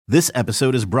This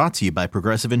episode is brought to you by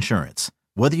Progressive Insurance.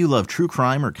 Whether you love true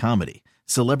crime or comedy,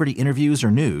 celebrity interviews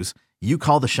or news, you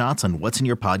call the shots on what's in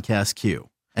your podcast queue.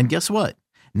 And guess what?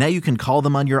 Now you can call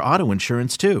them on your auto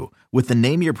insurance too with the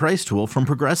Name Your Price tool from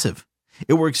Progressive.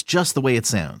 It works just the way it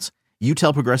sounds. You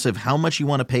tell Progressive how much you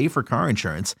want to pay for car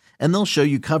insurance, and they'll show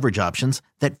you coverage options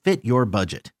that fit your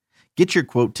budget. Get your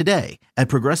quote today at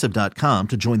Progressive.com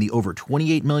to join the over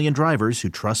 28 million drivers who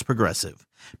trust Progressive.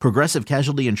 Progressive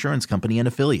Casualty Insurance Company and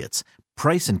Affiliates.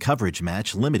 Price and coverage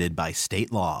match limited by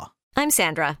state law. I'm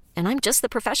Sandra, and I'm just the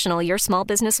professional your small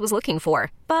business was looking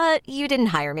for. But you didn't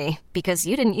hire me because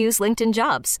you didn't use LinkedIn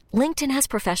Jobs. LinkedIn has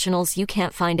professionals you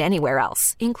can't find anywhere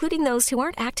else, including those who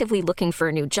aren't actively looking for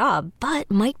a new job, but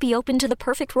might be open to the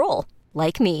perfect role,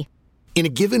 like me. In a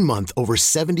given month, over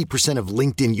 70% of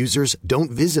LinkedIn users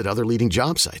don't visit other leading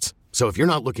job sites. So if you're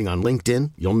not looking on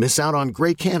LinkedIn, you'll miss out on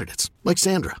great candidates like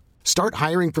Sandra. Start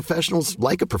hiring professionals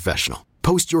like a professional.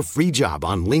 Post your free job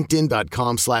on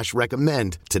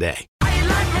linkedin.com/recommend today.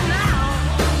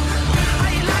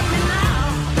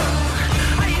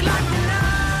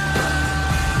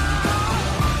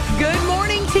 Good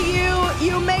morning to you.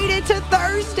 You made it to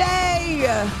Thursday.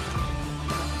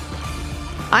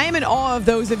 I am in awe of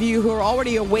those of you who are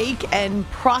already awake and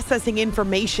processing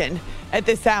information at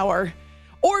this hour.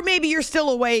 Or maybe you're still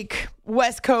awake,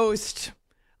 West Coast,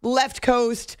 left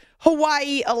coast,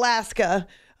 Hawaii, Alaska.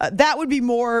 That would be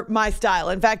more my style.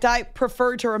 In fact, I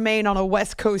prefer to remain on a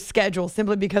West Coast schedule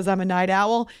simply because I'm a night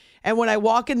owl. And when I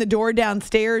walk in the door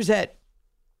downstairs at,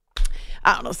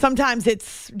 I don't know, sometimes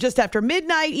it's just after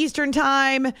midnight Eastern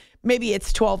time. Maybe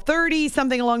it's 12:30,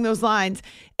 something along those lines.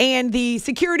 And the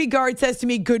security guard says to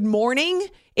me, "Good morning."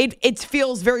 It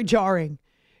feels very jarring.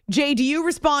 Jay, do you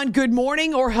respond good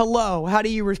morning or hello? How do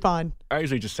you respond? I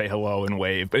usually just say hello and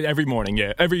wave, but every morning,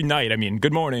 yeah. Every night, I mean,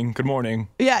 good morning, good morning.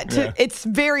 Yeah, it's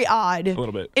very odd. A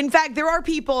little bit. In fact, there are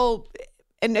people,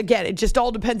 and again, it just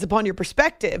all depends upon your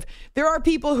perspective. There are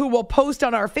people who will post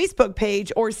on our Facebook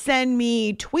page or send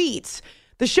me tweets.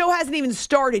 The show hasn't even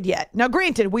started yet. Now,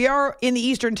 granted, we are in the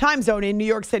Eastern time zone in New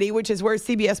York City, which is where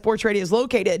CBS Sports Radio is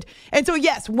located. And so,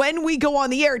 yes, when we go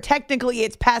on the air, technically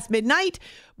it's past midnight.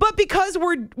 But because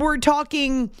we're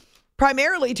talking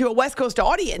primarily to a West Coast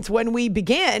audience when we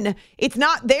begin, it's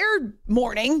not their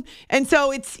morning. And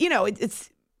so it's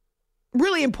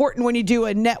really important when you do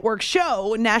a network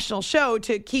show, a national show,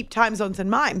 to keep time zones in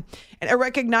mind. And I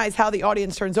recognize how the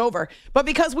audience turns over. But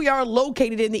because we are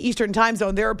located in the Eastern time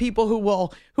zone, there are people who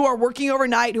are working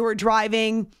overnight, who are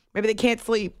driving, maybe they can't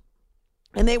sleep,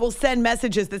 and they will send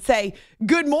messages that say,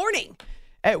 "Good morning"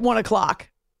 at 1 o'clock.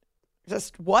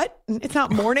 Just what? It's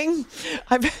not morning.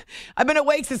 I've been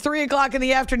awake since 3 o'clock in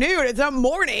the afternoon. It's not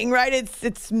morning, right?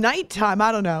 It's nighttime.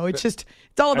 I don't know. It's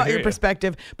all about your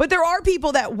perspective. But there are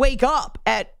people that wake up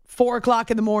at 4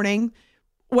 o'clock in the morning,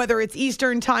 whether it's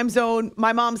Eastern time zone.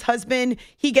 My mom's husband,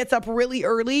 he gets up really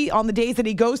early on the days that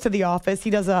he goes to the office. He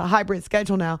does a hybrid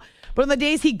schedule now. But on the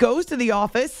days he goes to the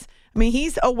office, I mean,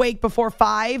 he's awake before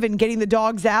 5 and getting the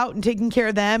dogs out and taking care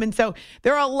of them. And so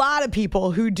there are a lot of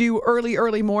people who do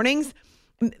early mornings.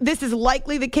 This is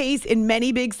likely the case in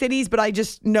many big cities, but I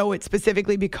just know it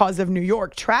specifically because of New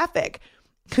York traffic.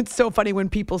 It's so funny when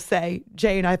people say,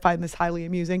 Jay and I find this highly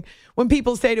amusing, when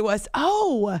people say to us,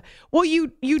 "Oh, well,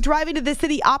 you drive into the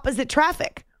city opposite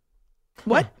traffic."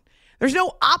 What? There's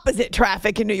no opposite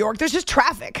traffic in New York. There's just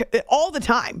traffic all the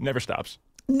time. Never stops.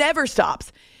 Never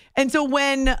stops. And so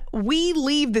when we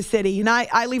leave the city, and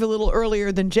I leave a little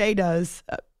earlier than Jay does,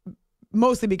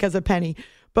 mostly because of Penny,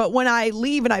 but when I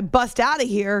leave and I bust out of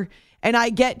here and I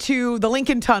get to the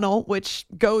Lincoln Tunnel, which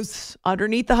goes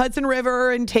underneath the Hudson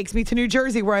River and takes me to New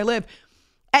Jersey where I live,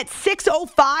 at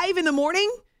 6:05 in the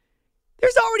morning,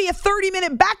 there's already a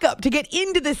 30-minute backup to get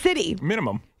into the city.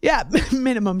 Minimum. Yeah,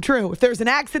 minimum, true. If there's an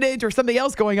accident or something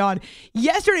else going on.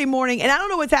 Yesterday morning, and I don't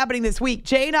know what's happening this week,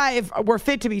 Jay and I were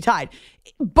fit to be tied.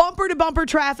 Bumper-to-bumper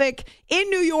traffic in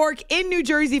New York, in New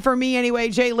Jersey for me anyway.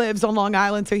 Jay lives on Long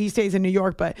Island, so he stays in New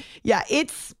York. But yeah,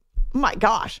 my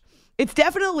gosh. It's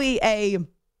definitely trying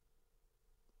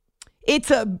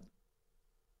to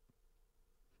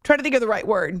think of the right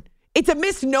word. It's a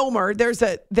misnomer. There's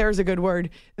a good word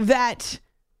that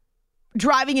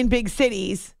driving in big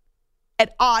cities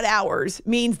at odd hours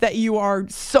means that you are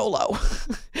solo.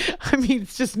 I mean,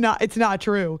 it's not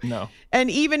true. No. And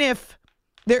even if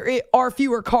there are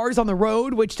fewer cars on the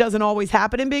road, which doesn't always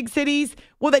happen in big cities,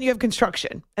 well, then you have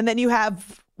construction. And then you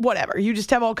have whatever. You just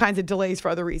have all kinds of delays for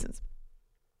other reasons.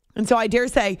 And so I dare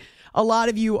say a lot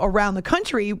of you around the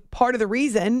country, part of the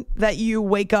reason that you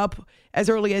wake up as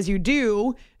early as you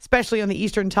do, especially on the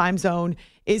Eastern time zone,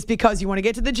 is because you want to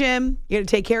get to the gym, you got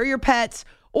to take care of your pets,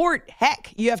 Or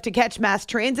heck, you have to catch mass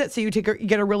transit, so you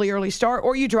get a really early start,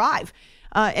 or you drive.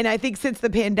 And I think since the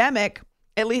pandemic,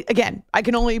 at least, again, I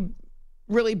can only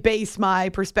really base my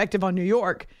perspective on New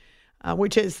York,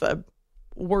 which is the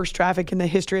worst traffic in the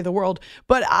history of the world.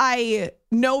 But I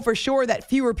know for sure that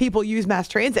fewer people use mass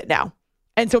transit now.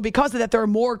 And so because of that, there are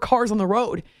more cars on the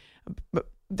road.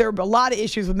 There are a lot of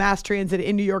issues with mass transit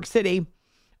in New York City.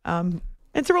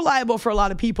 It's reliable for a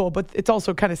lot of people, but it's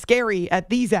also kind of scary at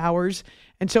these hours.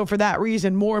 And so for that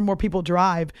reason, more and more people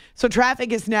drive. So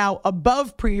traffic is now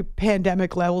above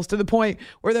pre-pandemic levels to the point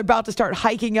where they're about to start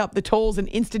hiking up the tolls and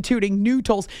instituting new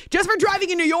tolls just for driving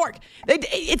in New York.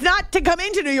 It's not to come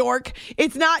into New York.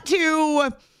 It's not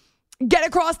to get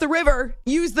across the river,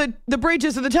 use the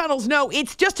bridges or the tunnels. No,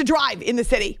 it's just to drive in the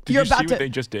city. Did you see what they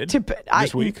just did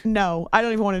this week? No, I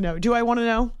don't even want to know. Do I want to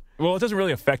know? Well, it doesn't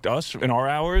really affect us in our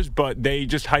hours, but they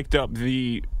just hiked up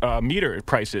the meter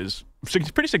prices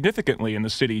pretty significantly in the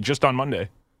city just on Monday.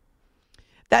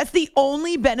 That's the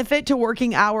only benefit to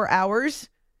working our hours,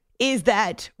 is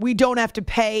that we don't have to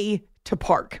pay to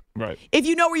park. Right. If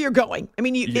you know where you're going. I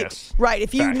mean, yes. Right.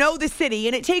 If you Facts. know the city,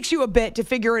 and it takes you a bit to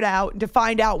figure it out and to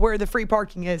find out where the free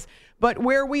parking is. But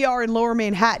where we are in Lower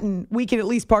Manhattan, we can at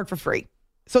least park for free.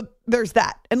 So there's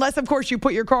that. Unless, of course, you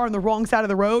put your car on the wrong side of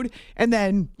the road, and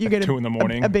then you get 2 in the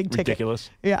morning. a big ticket. Ridiculous.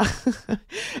 Yeah.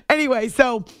 Anyway,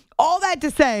 so all that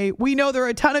to say, we know there are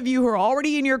a ton of you who are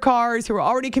already in your cars, who are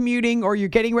already commuting, or you're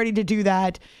getting ready to do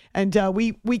that. And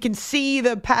we can see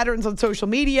the patterns on social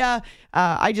media.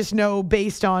 I just know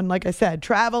based on, like I said,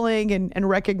 traveling and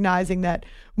recognizing that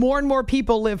more and more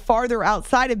people live farther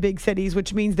outside of big cities,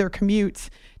 which means their commutes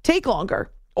take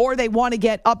longer, or they want to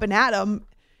get up and at them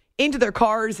into their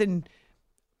cars. And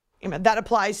that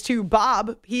applies to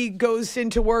Bob. He goes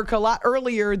into work a lot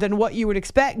earlier than what you would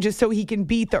expect, just so he can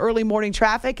beat the early morning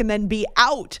traffic and then be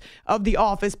out of the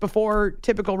office before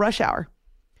typical rush hour.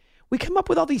 We come up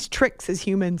with all these tricks as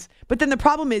humans, but then the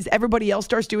problem is everybody else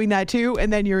starts doing that too,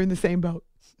 and then you're in the same boat.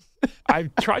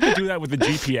 I've tried to do that with the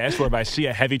GPS, where if I see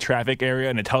a heavy traffic area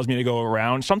and it tells me to go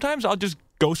around, sometimes I'll just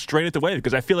go straight at the way,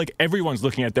 because I feel like everyone's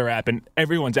looking at their app and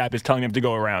everyone's app is telling them to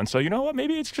go around. So you know what?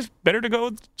 Maybe it's just better to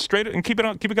go straight and keep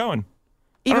it going.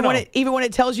 Even when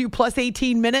it tells you plus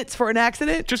 18 minutes for an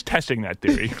accident? Just testing that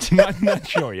theory. not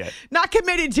sure yet. Not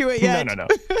committed to it yet. No.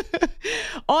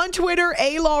 On Twitter,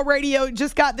 A-Law Radio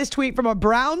just got this tweet from a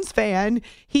Browns fan.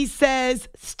 He says,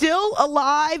 still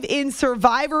alive in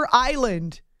Survivor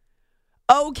Island.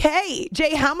 Okay.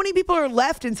 Jay, how many people are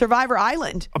left in Survivor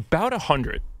Island? About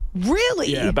 100.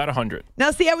 Really? Yeah, about 100. Now,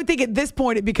 see, I would think at this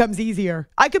point it becomes easier.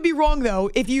 I could be wrong,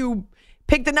 though. If you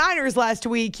picked the Niners last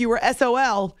week, you were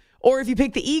SOL. Or if you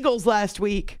picked the Eagles last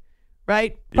week,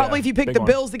 right? Probably if you picked the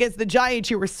Bills against the Giants,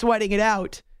 you were sweating it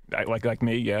out. Like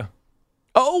me, yeah.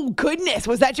 Oh, goodness.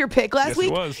 Was that your pick last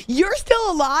week? Yes, it was. You're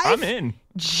still alive? I'm in.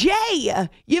 Jay,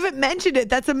 you haven't mentioned it.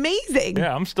 That's amazing.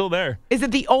 Yeah, I'm still there. Is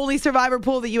it the only Survivor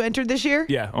pool that you entered this year?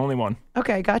 Yeah, only one.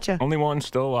 Okay, gotcha. Only one,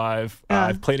 still alive.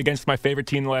 I've played against my favorite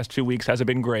team the last 2 weeks. Hasn't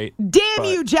been great. Damn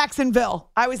you, Jacksonville.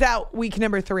 I was out week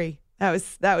number 3. That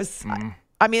was.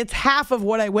 I mean, it's half of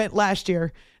what I went last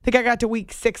year. I think I got to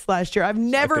week 6 last year. I've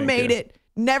never made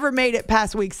it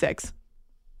past week 6.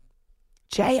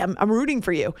 Jay, I'm rooting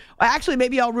for you. Well, actually,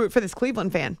 maybe I'll root for this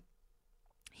Cleveland fan.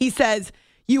 He says,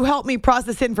 you helped me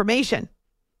process information.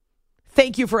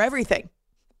 Thank you for everything.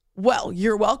 Well,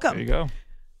 you're welcome. There you go.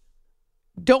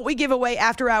 Don't we give away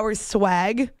after hours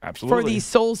swag Absolutely. for the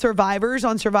sole survivors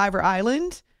on Survivor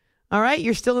Island? All right,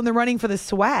 you're still in the running for the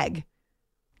swag.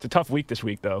 It's a tough week this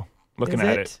week, though. Looking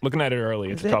at it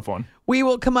early, it's a tough one. We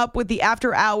will come up with the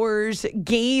after hours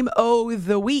game of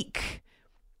the week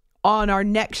on our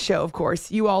next show, of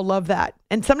course. You all love that.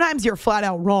 And sometimes you're flat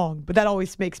out wrong, but that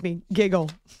always makes me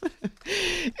giggle.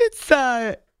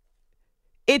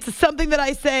 It's something that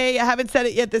I say. I haven't said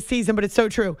it yet this season, but it's so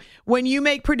true. When you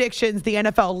make predictions, the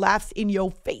NFL laughs in your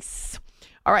face.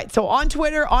 All right, so on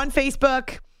Twitter, on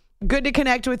Facebook, good to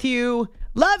connect with you.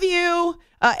 Love you.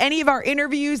 Any of our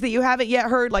interviews that you haven't yet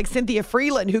heard, like Cynthia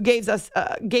Freeland, who gave us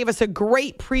a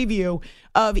great preview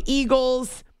of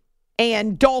Eagles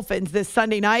and Dolphins this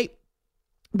Sunday night,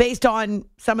 based on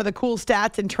some of the cool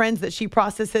stats and trends that she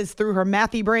processes through her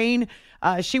mathy brain.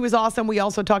 She was awesome. We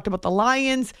also talked about the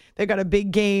Lions. They've got a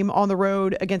big game on the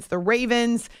road against the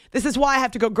Ravens. This is why I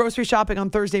have to go grocery shopping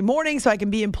on Thursday morning, so I can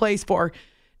be in place for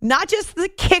not just the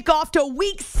kickoff to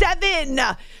week 7,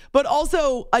 but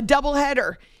also a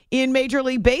doubleheader in Major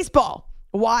League Baseball.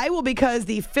 Why? Well, because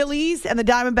the Phillies and the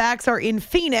Diamondbacks are in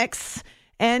Phoenix,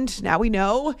 and now we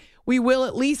know we will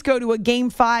at least go to a Game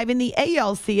 5 in the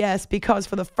ALCS, because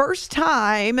for the first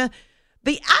time,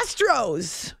 The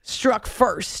Astros struck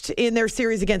first in their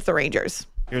series against the Rangers.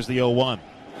 Here's the 0-1.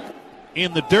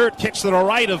 In the dirt, kicks to the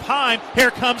right of Heim. Here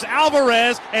comes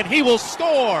Alvarez, and he will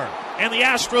score. And the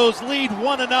Astros lead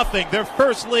 1-0, their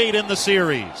first lead in the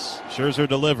series. Scherzer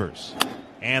delivers.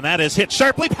 And that is hit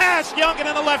sharply past Young and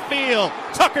in the left field.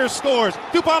 Tucker scores.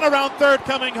 Dupont around third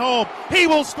coming home. He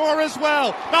will score as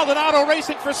well. Maldonado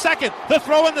racing for second. The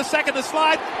throw in the second, the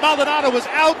slide. Maldonado was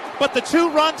out, but the 2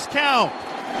 runs count.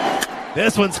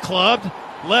 This one's clubbed.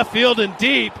 Left field and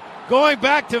deep. Going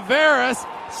back to Veras.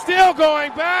 Still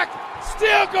going back.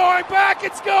 Still going back.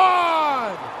 It's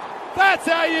gone. That's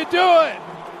how you do it.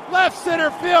 Left center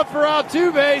field for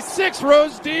Altuve. 6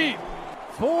 rows deep.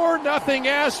 4-0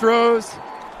 Astros.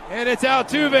 And it's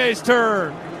Altuve's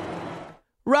turn.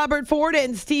 Robert Ford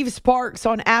and Steve Sparks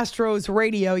on Astros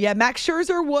radio. Yeah, Max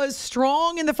Scherzer was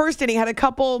strong in the first inning. Had a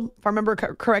couple, if I remember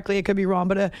correctly, it could be wrong,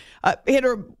 but hit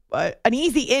an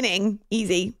easy inning,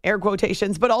 easy, air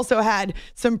quotations, but also had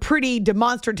some pretty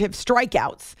demonstrative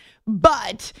strikeouts.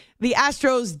 But the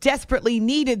Astros desperately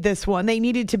needed this one. They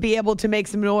needed to be able to make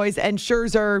some noise, and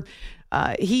Scherzer,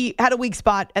 he had a weak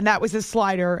spot, and that was his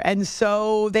slider. And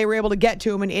so they were able to get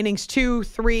to him in innings 2,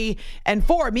 3, and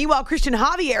 4. Meanwhile, Christian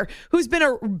Javier, who's been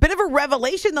a bit of a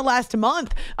revelation the last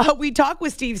month. We talked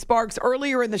with Steve Sparks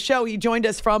earlier in the show. He joined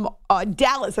us from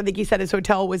Dallas. I think he said his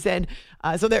hotel was in.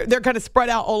 So they're kind of spread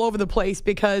out all over the place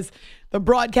because the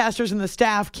broadcasters and the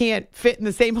staff can't fit in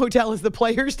the same hotel as the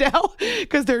players now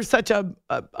because there's such a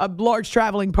large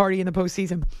traveling party in the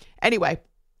postseason. Anyway,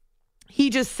 he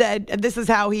just said, and this is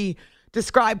how he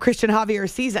described Christian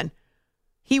Javier's season.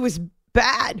 He was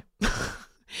bad.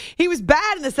 He was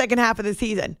bad in the second half of the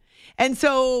season. And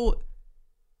so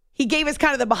he gave us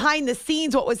kind of the behind the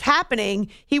scenes, what was happening.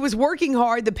 He was working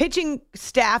hard. The pitching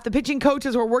staff, the pitching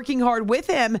coaches were working hard with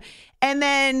him. And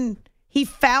then he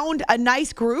found a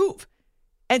nice groove.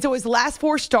 And so his last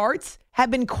 4 starts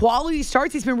have been quality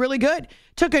starts. He's been really good.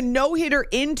 Took a no-hitter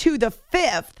into the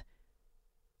 5th.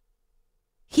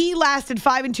 He lasted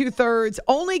 5 2/3,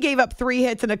 only gave up 3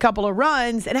 hits and a couple of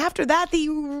runs. And after that, the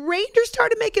Rangers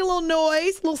started making a little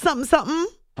noise, a little something.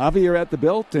 Javier at the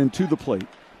belt and to the plate.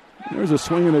 There's a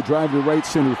swing and a drive to right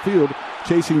center field.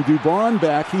 Chasing Dubon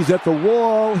back. He's at the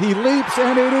wall. He leaps,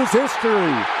 and it is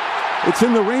history. It's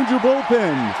in the Ranger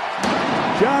bullpen.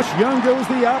 Josh Young goes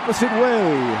the opposite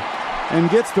way and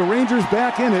gets the Rangers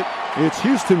back in it. It's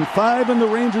Houston 5 and the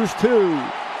Rangers 2.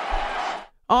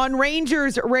 On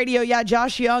Rangers radio, yeah,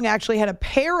 Josh Young actually had a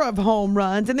pair of home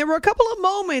runs, and there were a couple of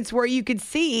moments where you could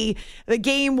see the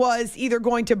game was either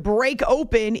going to break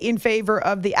open in favor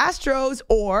of the Astros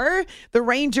or the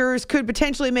Rangers could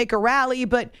potentially make a rally.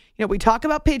 But, you know, we talk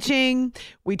about pitching,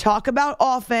 we talk about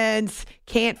offense,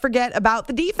 can't forget about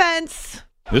the defense.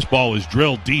 This ball is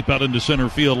drilled deep out into center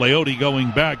field. Leote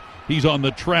going back. He's on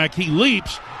the track. He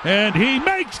leaps, and he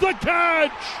makes the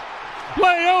catch.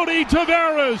 Leote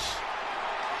Taveras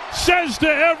says to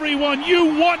everyone,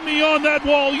 you want me on that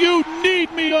wall. You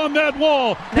need me on that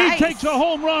wall. Nice. He takes a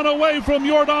home run away from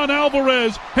Yordan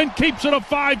Alvarez and keeps it a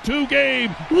 5-2 game.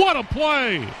 What a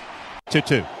play.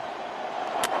 2-2.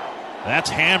 That's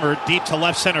hammered deep to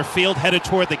left center field, headed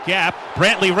toward the gap.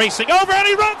 Brantley racing over, and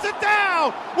he runs it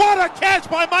down. What a catch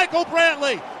by Michael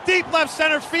Brantley. Deep left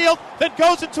center field, then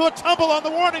goes into a tumble on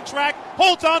the warning track,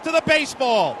 holds on to the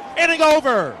baseball. Inning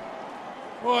over.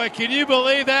 Boy, can you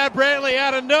believe that? Brantley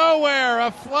out of nowhere, a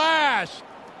flash.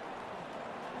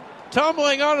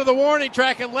 Tumbling onto the warning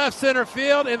track in left center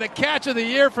field, and the catch of the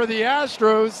year for the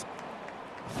Astros,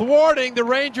 thwarting the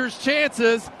Rangers'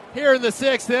 chances here in the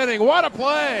 6th inning. What a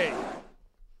play.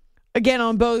 Again,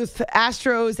 on both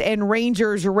Astros and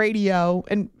Rangers radio,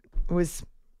 and it was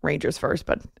Rangers first,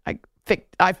 but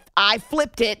I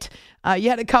flipped it. You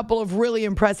had a couple of really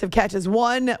impressive catches.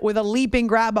 One with a leaping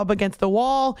grab up against the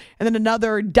wall, and then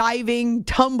another diving,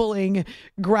 tumbling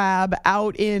grab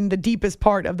out in the deepest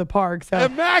part of the park. So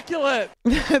immaculate.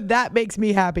 That makes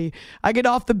me happy. I get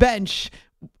off the bench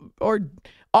or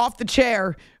off the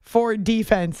chair for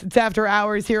defense. It's After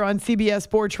Hours here on CBS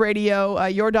Sports Radio.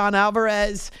 Yordan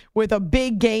Alvarez with a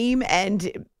big game,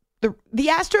 and the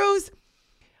Astros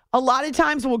a lot of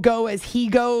times will go as he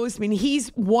goes. I mean, he's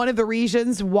one of the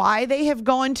reasons why they have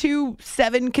gone to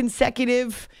 7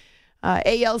 consecutive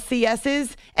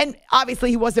ALCSs. And obviously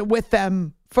he wasn't with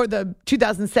them for the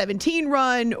 2017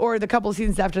 run or the couple of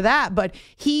seasons after that, but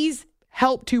he's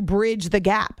helped to bridge the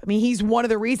gap. I mean, he's one of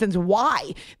the reasons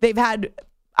why they've had,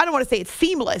 I don't want to say it's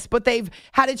seamless, but they've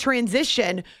had a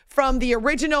transition from the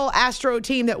original Astro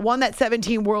team that won that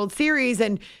 17 World Series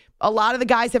and a lot of the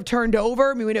guys have turned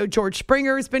over. I mean, we know George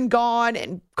Springer has been gone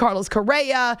and Carlos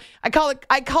Correa. I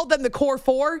called them the core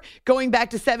four going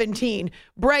back to 17.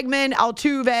 Bregman,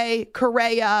 Altuve,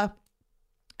 Correa,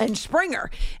 and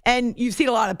Springer. And you've seen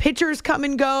a lot of pitchers come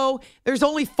and go. There's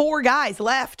only 4 guys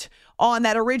left on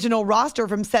that original roster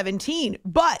from 17,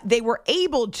 but they were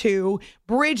able to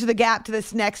bridge the gap to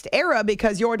this next era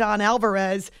because Yordan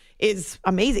Alvarez is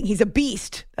amazing. He's a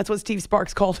beast. That's what Steve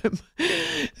Sparks called him.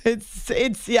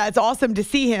 It's awesome to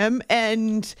see him,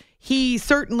 and he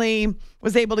certainly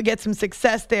was able to get some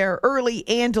success there early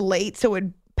and late, so it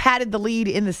padded the lead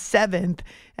in the 7th.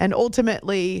 And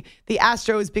ultimately, the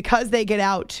Astros, because they get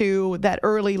out to that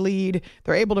early lead,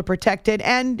 they're able to protect it.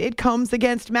 And it comes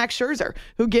against Max Scherzer,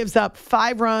 who gives up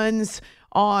 5 runs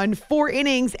on 4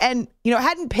 innings and,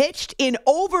 hadn't pitched in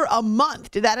over a month.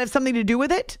 Did that have something to do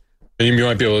with it? You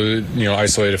might be able to,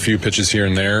 isolate a few pitches here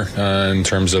and there in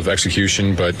terms of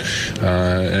execution, but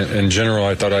in general,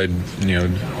 I thought I'd,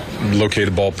 locate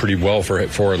the ball pretty well for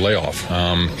a layoff.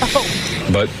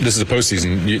 But this is the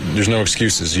postseason. There's no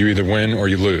excuses. You either win or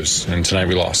you lose, and tonight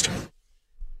we lost.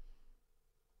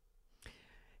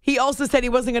 He also said he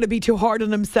wasn't going to be too hard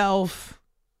on himself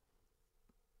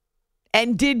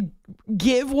and did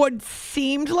give what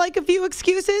seemed like a few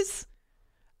excuses.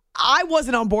 I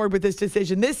wasn't on board with this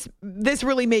decision. This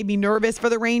really made me nervous for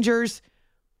the Rangers.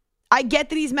 I get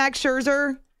that he's Max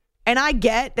Scherzer, and I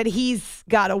get that he's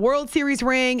got a World Series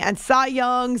ring and Cy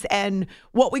Youngs and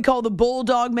what we call the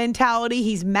Bulldog mentality.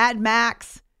 He's Mad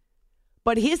Max.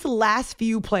 But his last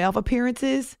few playoff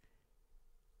appearances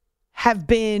have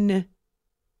been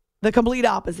the complete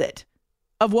opposite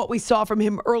of what we saw from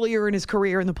him earlier in his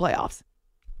career in the playoffs.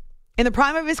 In the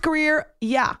prime of his career,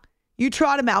 yeah, you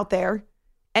trot him out there.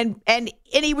 And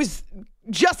he was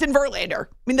Justin Verlander. I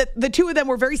mean, the two of them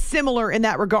were very similar in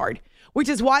that regard, which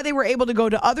is why they were able to go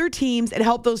to other teams and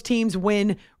help those teams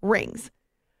win rings.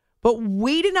 But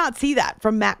we did not see that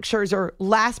from Max Scherzer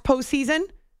last postseason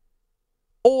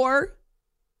or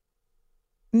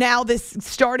now this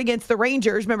start against the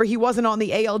Rangers. Remember, he wasn't on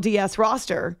the ALDS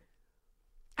roster.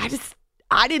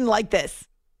 I didn't like this.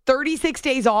 36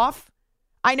 days off.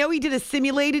 I know he did a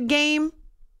simulated game,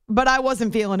 but I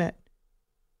wasn't feeling it.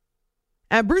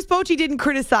 Bruce Bochy didn't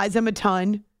criticize him a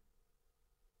ton.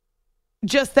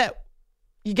 Just that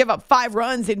you give up 5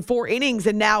 runs in 4 innings,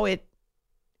 and now it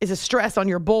is a stress on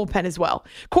your bullpen as well.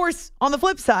 Of course, on the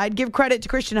flip side, give credit to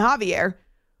Christian Javier,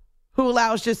 who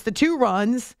allows just the 2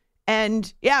 runs.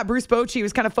 And, yeah, Bruce Bochy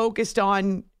was kind of focused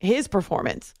on his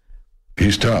performance.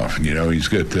 He's tough. He's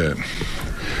got the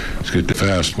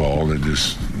fastball,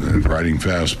 that riding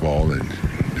fastball that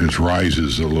just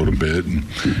rises a little bit, and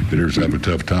hitters have a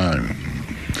tough time.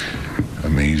 I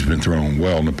mean, he's been throwing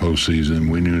well in the postseason.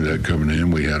 We knew that coming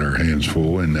in. We had our hands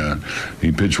full, and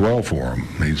he pitched well for him.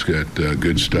 He's got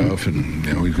good stuff, and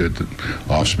he's got the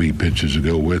off-speed pitches to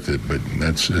go with it. But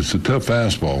it's a tough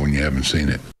fastball when you haven't seen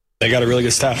it. They got a really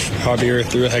good staff. Javier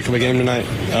threw a heck of a game tonight.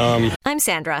 I'm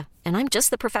Sandra, and I'm just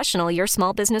the professional your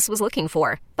small business was looking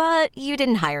for. But you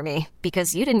didn't hire me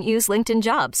because you didn't use LinkedIn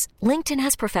Jobs. LinkedIn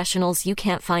has professionals you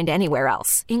can't find anywhere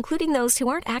else, including those who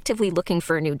aren't actively looking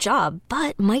for a new job,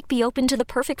 but might be open to the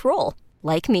perfect role,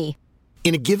 like me.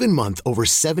 In a given month, over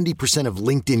 70% of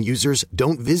LinkedIn users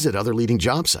don't visit other leading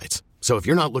job sites. So if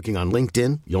you're not looking on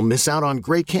LinkedIn, you'll miss out on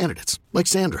great candidates like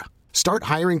Sandra. Start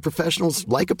hiring professionals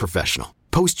like a professional.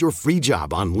 Post your free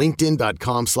job on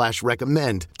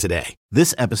linkedin.com/recommend today.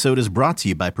 This episode is brought to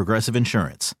you by Progressive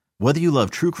Insurance. Whether you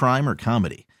love true crime or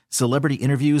comedy, celebrity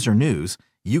interviews or news,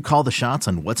 you call the shots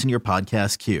on what's in your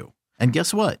podcast queue. And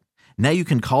guess what? Now you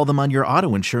can call them on your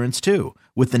auto insurance too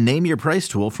with the Name Your Price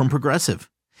tool from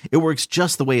Progressive. It works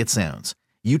just the way it sounds.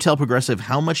 You tell Progressive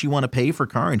how much you want to pay for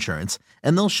car insurance,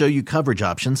 and they'll show you coverage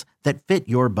options that fit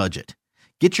your budget.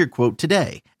 Get your quote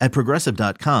today at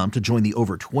Progressive.com to join the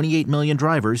over 28 million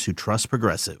drivers who trust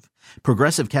Progressive.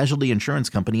 Progressive Casualty Insurance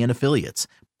Company and Affiliates.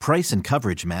 Price and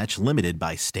coverage match limited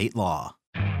by state law.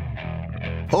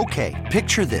 Okay,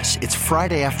 picture this. It's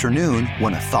Friday afternoon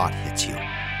when a thought hits you.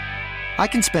 I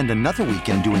can spend another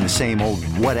weekend doing the same old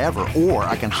whatever, or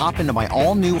I can hop into my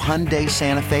all-new Hyundai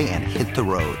Santa Fe and hit the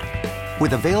road.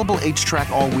 With available H-Track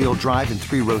all-wheel drive and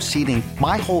 3-row seating,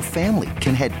 my whole family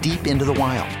can head deep into the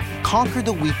wild. Conquer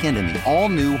the weekend in the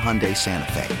all-new Hyundai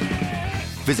Santa Fe.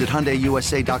 Visit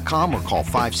HyundaiUSA.com or call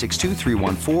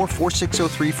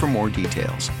 562-314-4603 for more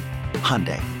details.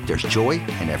 Hyundai, there's joy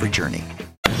in every journey.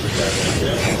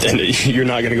 And you're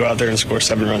not going to go out there and score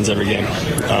 7 runs every game.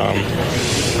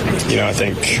 I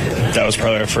think that was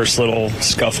probably our first little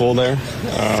scuffle there.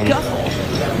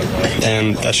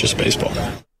 And that's just baseball.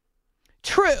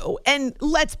 True. And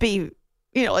let's be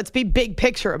let's be big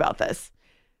picture about this.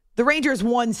 The Rangers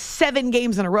won 7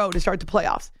 games in a row to start the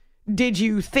playoffs.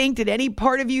 Did any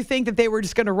part of you think that they were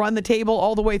just going to run the table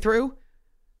all the way through?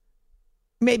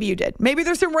 Maybe you did. Maybe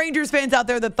there's some Rangers fans out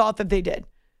there that thought that they did.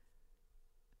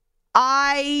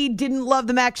 I didn't love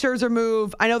the Max Scherzer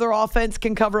move. I know their offense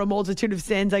can cover a multitude of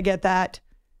sins. I get that.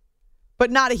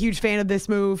 But not a huge fan of this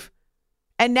move.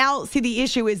 And now, see, the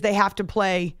issue is they have to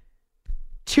play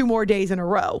 2 more days in a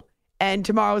row. And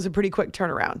tomorrow is a pretty quick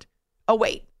turnaround. Oh,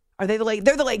 wait. Are they the late?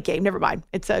 They're the late game. Never mind.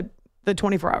 It's the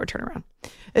 24-hour turnaround.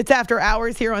 It's After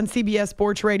Hours here on CBS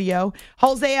Sports Radio.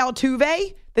 Jose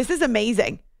Altuve, this is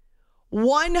amazing.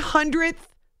 100th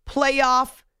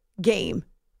playoff game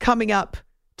coming up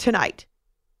tonight.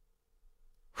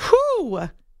 Whew.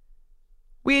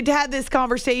 We had this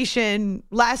conversation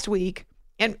last week.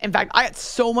 And in fact, I had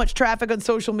so much traffic on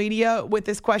social media with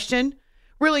this question.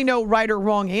 Really no right or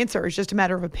wrong answer. It's just a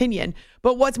matter of opinion.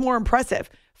 But what's more impressive?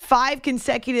 5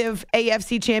 consecutive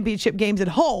AFC Championship games at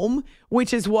home,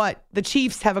 which is what the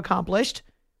Chiefs have accomplished,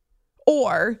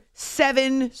 or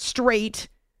 7 straight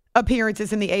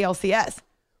appearances in the ALCS.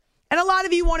 And a lot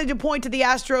of you wanted to point to the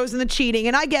Astros and the cheating,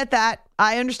 and I get that.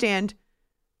 I understand.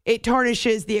 It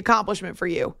tarnishes the accomplishment for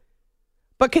you.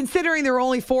 But considering there are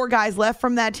only 4 guys left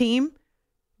from that team,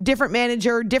 different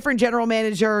manager, different general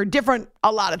manager,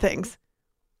 a lot of things,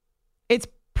 it's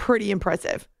pretty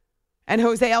impressive. And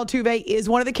Jose Altuve is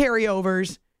one of the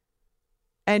carryovers.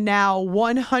 And now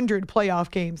 100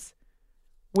 playoff games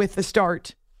with the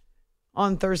start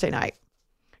on Thursday night.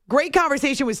 Great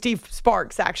conversation with Steve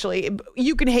Sparks, actually.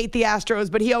 You can hate the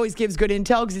Astros, but he always gives good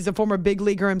intel because he's a former big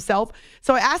leaguer himself.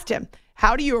 So I asked him,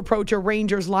 how do you approach a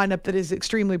Rangers lineup that is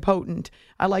extremely potent?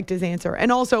 I liked his answer.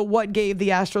 And also, what gave the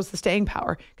Astros the staying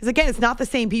power? Because, again, it's not the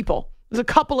same people. There's a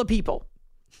couple of people.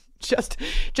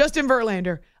 Justin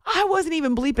Verlander. I wasn't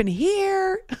even bleeping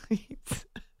here.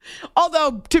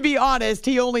 Although, to be honest,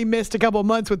 he only missed a couple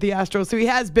months with the Astros, so he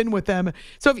has been with them.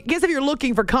 So I guess if you're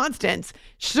looking for constants,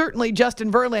 certainly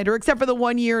Justin Verlander, except for the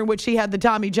 1 year in which he had the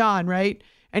Tommy John, right?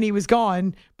 And he was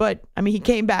gone. But, I mean, he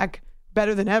came back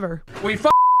better than ever. We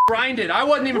grinded. I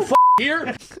wasn't even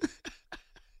here.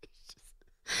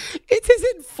 It's his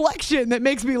inflection that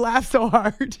makes me laugh so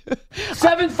hard.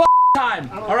 7 time,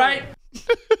 all right?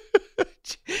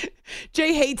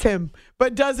 Jay hates him,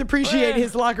 but does appreciate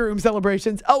his locker room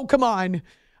celebrations. Oh, come on.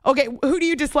 Okay, who do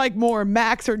you dislike more,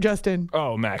 Max or Justin?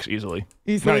 Oh, Max, easily.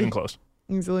 Easily? Not even close.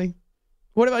 Easily.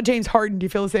 What about James Harden? Do you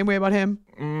feel the same way about him?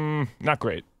 Not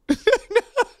great.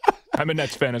 I'm a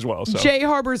Nets fan as well. So Jay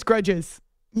harbors grudges,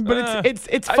 but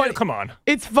it's funny. Come on,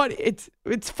 it's funny.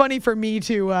 It's funny for me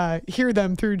to hear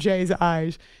them through Jay's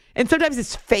eyes, and sometimes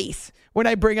his face when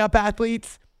I bring up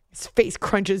athletes. His face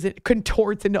crunches, it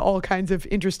contorts into all kinds of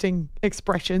interesting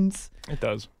expressions. It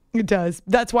does. It does.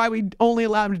 That's why we only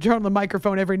allow him to turn on the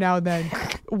microphone every now and then.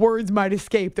 Words might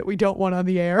escape that we don't want on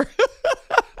the air.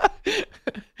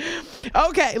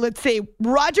 Okay, let's see.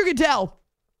 Roger Goodell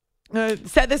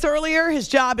said this earlier. His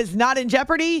job is not in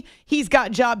jeopardy. He's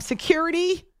got job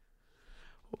security.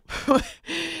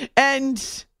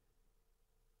 And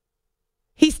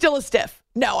he's still a stiff.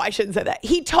 No, I shouldn't say that.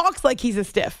 He talks like he's a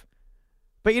stiff.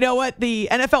 But you know what? The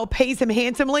NFL pays him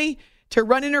handsomely to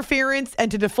run interference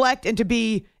and to deflect and to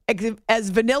be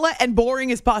as vanilla and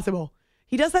boring as possible.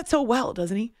 He does that so well,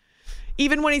 doesn't he?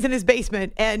 Even when he's in his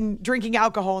basement and drinking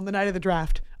alcohol on the night of the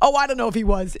draft. Oh, I don't know if he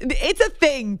was. It's a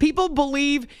thing. People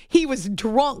believe he was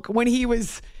drunk when he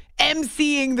was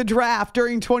emceeing the draft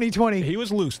during 2020. He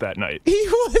was loose that night. He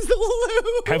was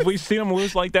loose. Have we seen him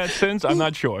loose like that since? I'm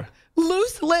not sure.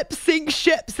 Loose lips sink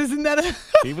ships. Isn't that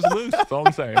He was loose. That's all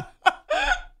I'm saying.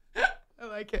 I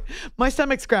like it. My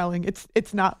stomach's growling.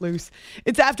 It's not loose.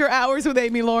 It's After Hours with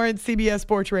Amy Lawrence, CBS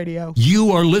Sports Radio.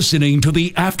 You are listening to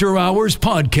the After Hours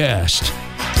podcast.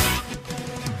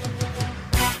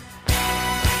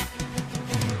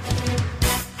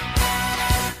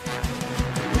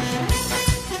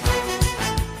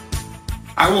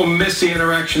 I will miss the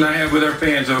interaction I have with our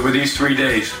fans over these 3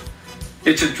 days.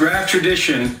 It's a draft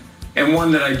tradition and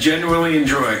one that I genuinely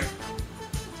enjoy.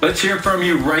 Let's hear from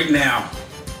you right now.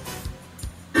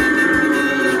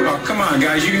 Oh, come on,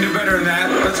 guys. You can do better than that.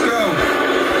 Let's go.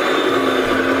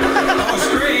 Oh,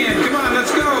 straight in. Come on,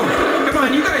 let's go. Come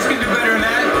on, you guys can do better than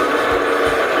that.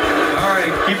 All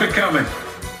right, keep it coming.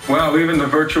 Wow, even the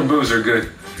virtual boos are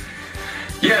good.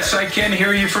 Yes, I can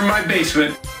hear you from my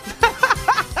basement.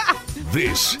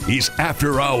 This is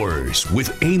After Hours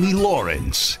with Amy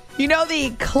Lawrence. You know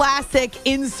the classic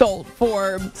insult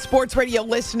for sports radio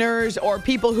listeners or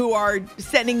people who are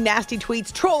sending nasty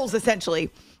tweets, trolls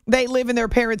essentially. They live in their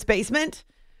parents' basement.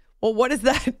 Well, what does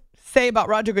that say about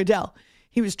Roger Goodell?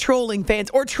 He was trolling fans,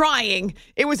 or trying.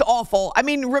 It was awful. I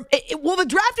mean, the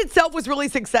draft itself was really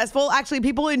successful. Actually,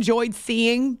 people enjoyed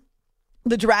seeing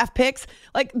the draft picks.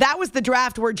 Like, that was the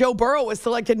draft where Joe Burrow was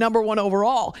selected number 1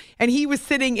 overall, and he was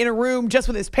sitting in a room just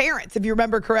with his parents, if you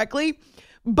remember correctly.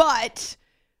 But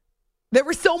there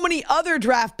were so many other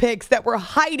draft picks that were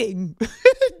hiding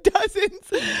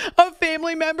dozens of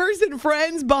family members and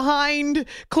friends behind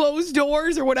closed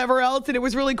doors or whatever else, and it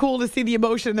was really cool to see the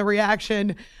emotion and the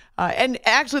reaction. And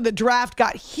actually, the draft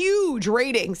got huge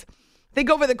ratings. I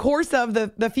think over the course of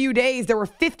the few days, there were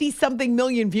 50-something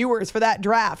million viewers for that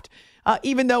draft,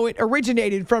 even though it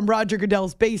originated from Roger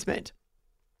Goodell's basement.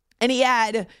 And he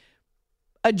had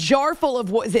a jar full of,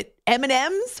 what is it,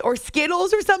 M&Ms or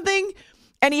Skittles or something?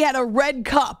 And he had a red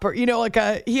cup, or, he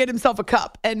had himself a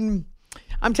cup. And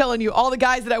I'm telling you, all the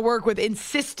guys that I work with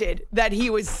insisted that he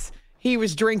was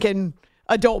drinking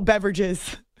adult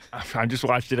beverages. I just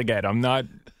watched it again. I'm not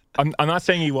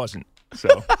saying he wasn't.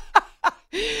 So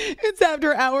it's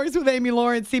After Hours with Amy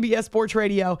Lawrence, CBS Sports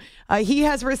Radio. He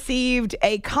has received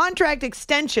a contract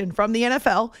extension from the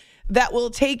NFL that will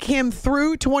take him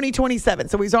through 2027.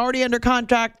 So he's already under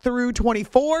contract through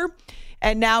 24,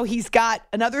 and now he's got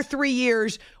another 3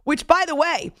 years, which, by the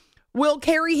way, will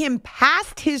carry him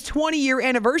past his 20-year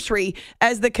anniversary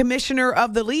as the commissioner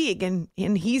of the league. And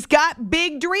he's got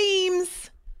big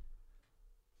dreams.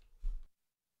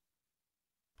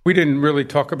 We didn't really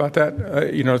talk about that.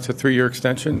 It's a 3-year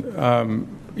extension.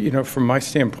 From my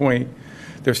standpoint,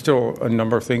 there's still a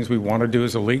number of things we want to do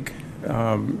as a league.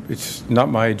 It's not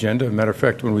my agenda. Matter of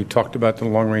fact, when we talked about the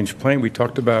long-range plan, we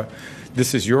talked about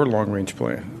this is your long-range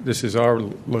plan. This is our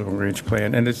long-range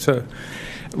plan. And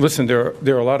listen, there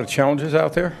are a lot of challenges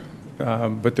out there,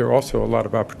 but there are also a lot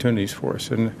of opportunities for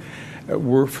us. And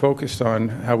we're focused on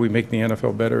how we make the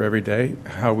NFL better every day,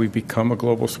 how we become a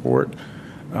global sport.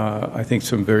 I think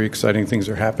some very exciting things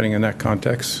are happening in that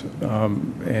context.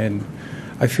 And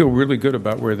I feel really good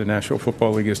about where the National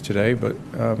Football League is today, but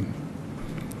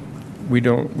we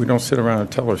don't sit around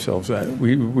and tell ourselves that.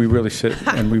 We really sit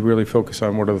and we really focus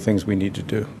on what are the things we need to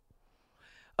do.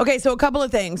 Okay, so a couple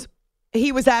of things.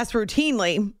 He was asked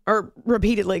repeatedly,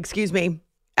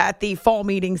 at the fall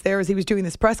meetings there as he was doing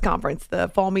this press conference, the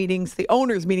fall meetings, the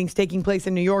owners' meetings taking place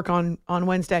in New York on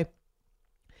Wednesday.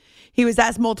 He was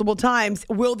asked multiple times,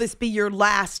 will this be your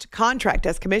last contract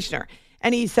as commissioner?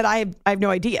 And he said, I have no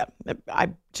idea.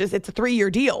 It's a 3-year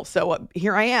deal. So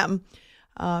here I am.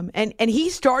 And he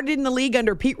started in the league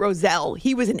under Pete Rozelle.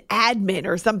 He was an admin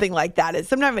or something like that. It's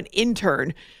some kind of an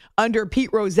intern under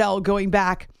Pete Rozelle going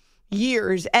back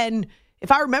years. And if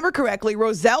I remember correctly,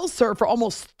 Rozelle served for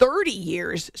almost 30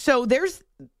 years. So there's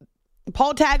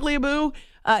Paul Tagliabue.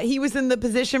 He was in the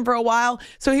position for a while.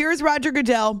 So here's Roger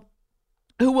Goodell,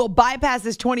 who will bypass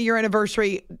his 20-year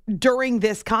anniversary during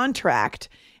this contract.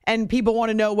 And people want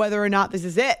to know whether or not this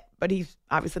is it. But he's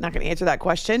obviously not going to answer that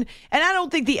question. And I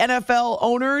don't think the NFL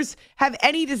owners have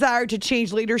any desire to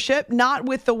change leadership, not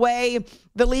with the way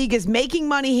the league is making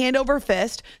money hand over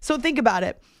fist. So think about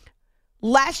it.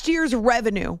 Last year's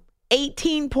revenue,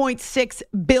 $18.6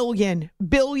 billion,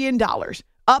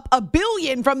 up $1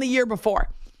 billion from the year before.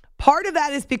 Part of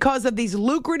that is because of these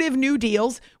lucrative new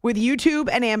deals with YouTube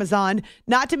and Amazon,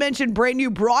 not to mention brand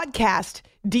new broadcast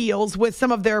deals with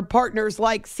some of their partners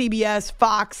like CBS,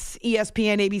 Fox,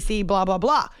 ESPN, ABC, blah, blah,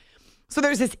 blah. So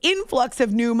there's this influx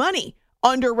of new money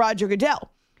under Roger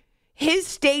Goodell. His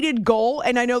stated goal,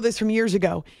 and I know this from years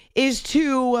ago, is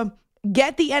to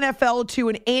get the NFL to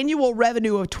an annual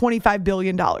revenue of $25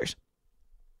 billion.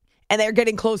 And they're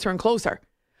getting closer and closer.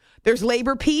 There's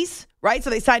labor peace, right?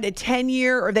 So they signed a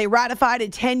 10-year, or they ratified a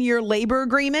 10-year labor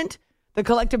agreement, the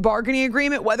collective bargaining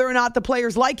agreement. Whether or not the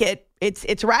players like it,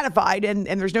 it's ratified, and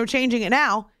there's no changing it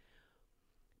now.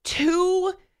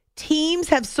 2 teams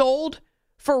have sold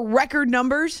for record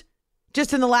numbers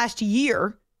just in the last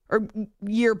year,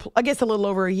 I guess a little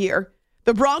over a year.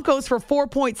 The Broncos for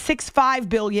 $4.65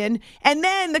 billion, and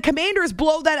then the Commanders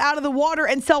blow that out of the water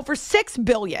and sell for $6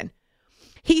 billion.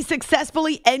 He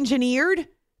successfully engineered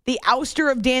the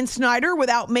ouster of Dan Snyder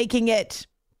without making it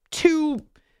too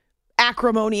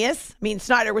acrimonious. I mean,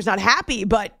 Snyder was not happy,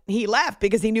 but he left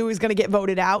because he knew he was going to get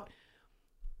voted out.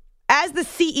 As the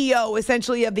CEO,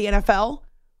 essentially, of the NFL,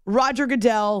 Roger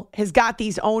Goodell has got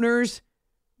these owners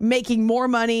making more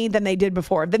money than they did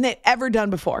before, than they'd ever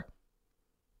done before.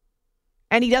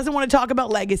 And he doesn't want to talk about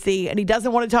legacy, and he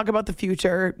doesn't want to talk about the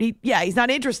future. He's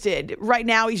not interested. Right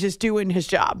now, he's just doing his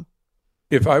job.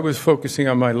 If I was focusing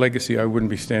on my legacy, I wouldn't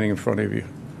be standing in front of you.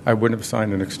 I wouldn't have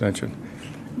signed an extension.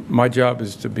 My job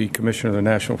is to be commissioner of the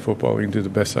National Football League and do the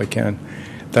best I can.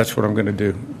 That's what I'm going to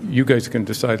do. You guys can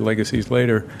decide legacies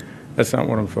later. That's not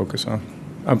what I'm focused on.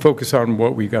 I'm focused on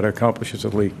what we got to accomplish as a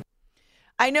league.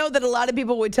 I know that a lot of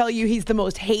people would tell you he's the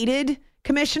most hated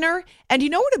commissioner. And you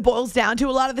know what it boils down to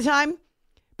a lot of the time?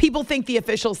 People think the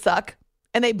officials suck,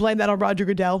 and they blame that on Roger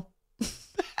Goodell.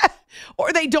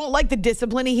 Or they don't like the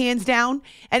discipline he hands down.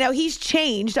 And now he's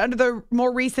changed under the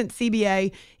more recent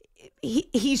CBA.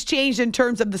 He's changed in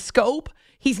terms of the scope.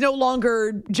 He's no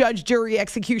longer judge, jury,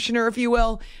 executioner, if you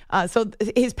will. So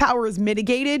his power is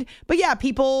mitigated. But yeah,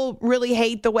 people really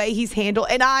hate the way he's handled.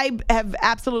 And I have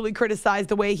absolutely criticized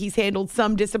the way he's handled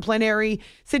some disciplinary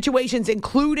situations,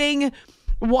 including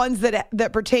ones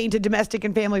that pertain to domestic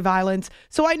and family violence.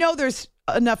 So I know there's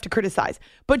enough to criticize.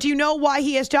 But do you know why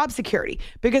he has job security?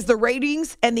 Because the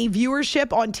ratings and the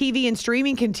viewership on TV and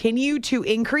streaming continue to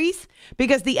increase,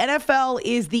 because the NFL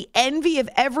is the envy of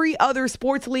every other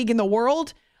sports league in the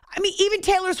world. I mean, even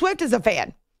Taylor Swift is a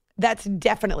fan. That's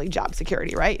definitely job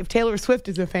security, right? If Taylor Swift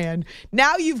is a fan,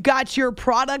 now you've got your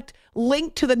product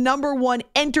linked to the number one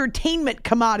entertainment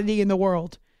commodity in the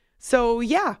world. So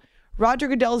yeah, Roger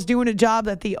Goodell's doing a job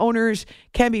that the owners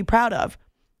can be proud of.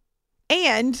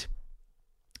 And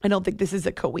I don't think this is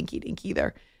a coinky-dink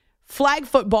either. Flag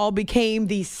football became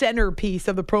the centerpiece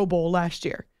of the Pro Bowl last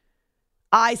year.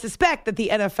 I suspect that the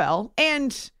NFL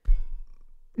and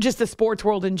just the sports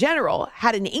world in general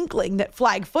had an inkling that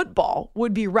flag football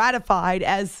would be ratified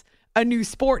as a new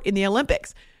sport in the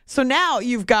Olympics. So now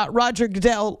you've got Roger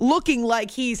Goodell looking like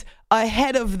he's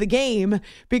ahead of the game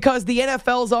because the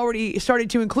NFL's already started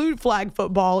to include flag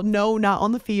football. No, not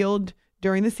on the field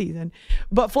during the season,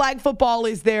 but flag football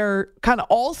is their kind of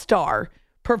all-star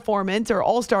performance or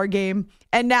all-star game,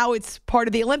 and now it's part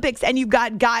of the Olympics, and you've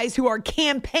got guys who are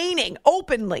campaigning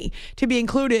openly to be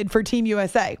included for Team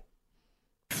USA.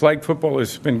 Flag football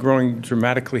has been growing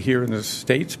dramatically here in the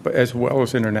States, but as well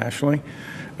as internationally.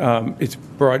 It's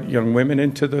brought young women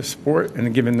into the sport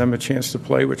and given them a chance to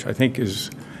play, which I think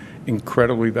is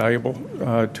incredibly valuable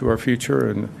to our future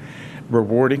and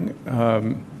rewarding.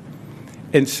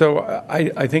 And so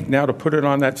I think now to put it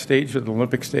on that stage, the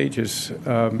Olympic stage, is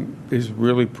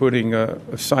really putting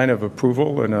a sign of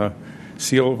approval and a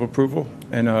seal of approval.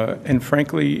 And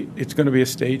frankly, it's going to be a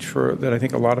stage that I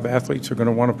think a lot of athletes are going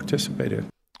to want to participate in.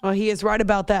 Well, he is right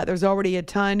about that. There's already a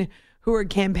ton who are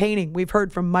campaigning. We've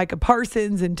heard from Micah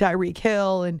Parsons and Tyreek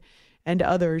Hill and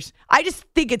others. I just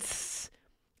think it's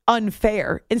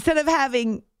unfair. Instead of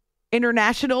having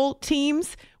international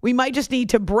teams, we might just need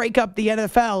to break up the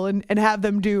NFL and have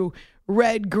them do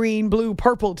red, green, blue,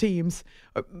 purple teams.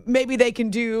 Maybe they can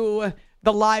do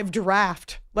the live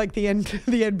draft like the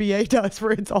NBA does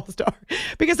for its All-Star,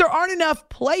 because there aren't enough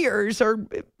players or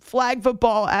flag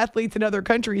football athletes in other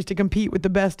countries to compete with the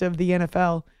best of the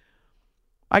NFL.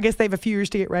 I guess they have a few years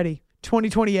to get ready.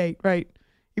 2028, right?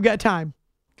 You've got time.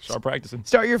 Start practicing.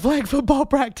 Start your flag football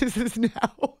practices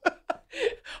now.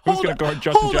 Who's going to guard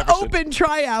Justin Jefferson? Open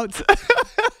tryouts.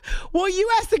 Well, you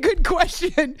asked a good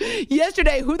question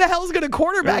yesterday. Who the hell is going to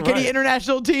quarterback any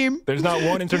international team? There's not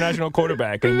one international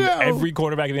quarterback, and every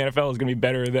quarterback in the NFL is going to be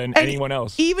better than anyone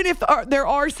else. Even if there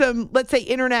are some, let's say,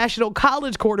 international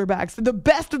college quarterbacks, the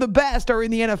best of the best are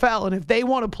in the NFL, and if they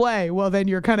want to play, well, then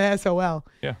you're kind of SOL.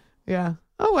 Yeah.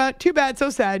 Oh, well, too bad. So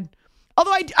sad.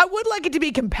 Although I would like it to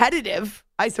be competitive,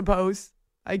 I suppose,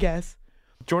 I guess.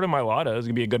 Jordan Mailata is going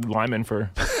to be a good lineman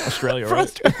for Australia,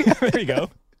 right? Australia. There you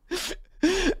go.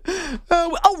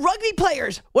 Rugby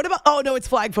players. What about, no, it's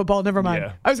flag football. Never mind.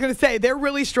 Yeah. I was going to say, they're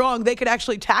really strong. They could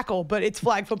actually tackle, but it's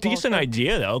flag football. Decent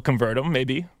idea, though. Convert them,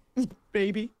 maybe.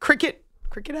 Maybe. Cricket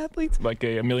athletes? Like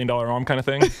a $1 million arm kind of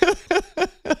thing.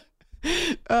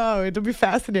 Oh, it'll be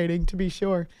fascinating, to be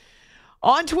sure.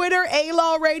 On Twitter,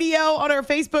 A-Law Radio, on our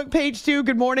Facebook page, too.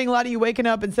 Good morning. A lot of you waking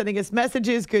up and sending us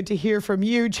messages. Good to hear from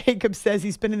you. Jacob says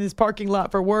he's been in this parking lot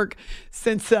for work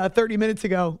since 30 minutes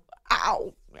ago.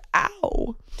 Ow.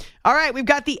 All right, we've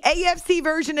got the AFC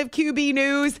version of QB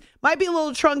News. Might be a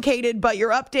little truncated, but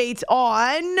your updates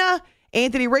on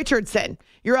Anthony Richardson.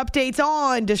 Your updates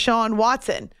on Deshaun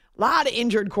Watson. A lot of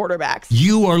injured quarterbacks.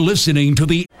 You are listening to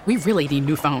the... We really need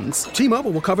new phones.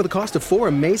 T-Mobile will cover the cost of 4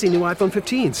 amazing new iPhone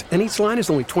 15s, and each line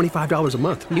is only $25 a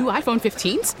month. New iPhone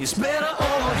 15s? It's better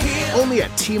over here. Only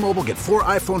at T-Mobile, get 4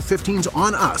 iPhone 15s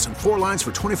on us and 4 lines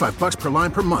for $25 per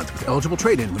line per month with eligible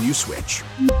trade-in when you switch.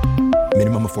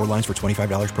 Minimum of 4 lines for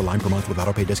 $25 per line per month with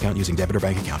autopay discount using debit or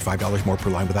bank account. $5 more per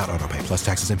line without autopay, plus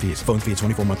taxes and fees. Phone fee at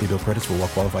 24 monthly bill credits for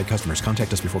well-qualified customers.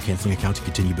 Contact us before canceling account to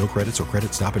continue bill credits or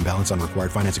credit stop and balance on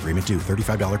required finance agreement due.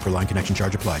 $35 per line connection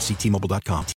charge applies. See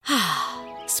T-Mobile.com.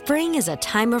 Spring is a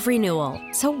time of renewal,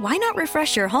 so why not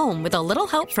refresh your home with a little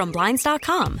help from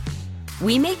Blinds.com?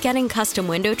 We make getting custom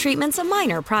window treatments a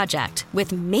minor project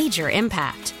with major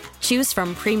impact. Choose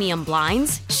from premium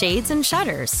blinds, shades, and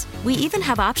shutters. We even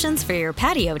have options for your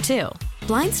patio, too.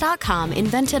 Blinds.com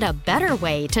invented a better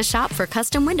way to shop for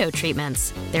custom window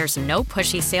treatments. There's no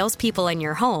pushy salespeople in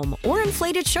your home or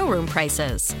inflated showroom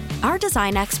prices. Our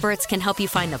design experts can help you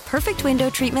find the perfect window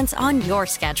treatments on your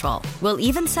schedule. We'll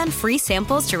even send free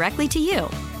samples directly to you.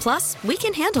 Plus, we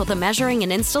can handle the measuring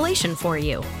and installation for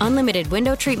you. Unlimited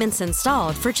window treatments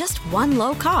installed for just one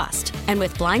low cost. And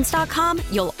with Blinds.com,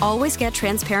 you'll always get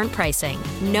transparent pricing.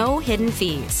 No hidden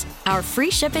fees. Our free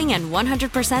shipping and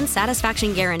 100%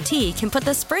 satisfaction guarantee can put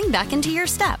the spring back into your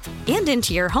step and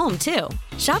into your home, too.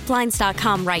 Shop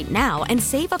Blinds.com right now and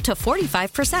save up to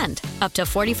 45%. Up to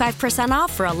 45%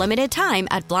 off for a limited time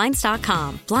at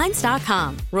Blinds.com.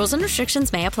 Blinds.com. Rules and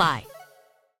restrictions may apply.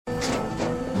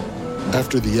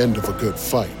 After the end of a good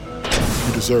fight,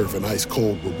 you deserve an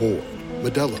ice-cold reward.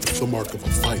 Modelo is the mark of a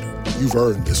fighter. You've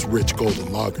earned this rich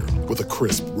golden lager with a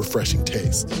crisp, refreshing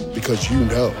taste. Because you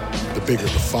know, the bigger the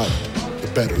fight, the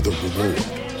better the reward.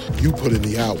 You put in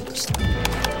the hours,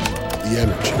 the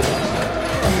energy,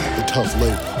 the tough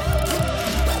labor.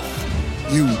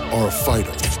 You are a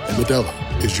fighter, and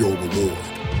Modelo is your reward.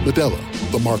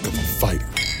 Modelo, the mark of a fighter.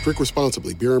 Drink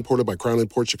responsibly. Beer imported by Crown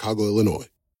Imports, Chicago, Illinois.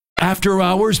 After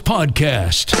Hours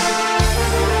Podcast.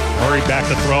 Murray back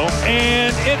to throw, and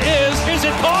it is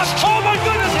it caught? Oh my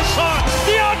goodness, it's caught!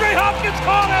 DeAndre Hopkins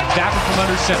caught it! Back from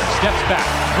under center, steps back,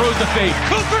 throws the fade.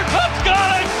 Cooper Kupp's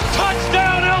got it!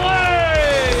 Touchdown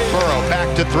LA! Burrow back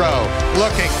to throw,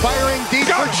 looking, firing deep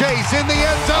for Chase in the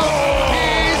end zone.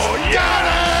 He's got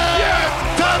it! Yes!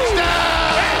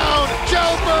 Touchdown!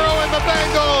 Joe Burrow and the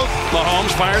Bengals!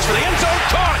 Mahomes fires for the end zone,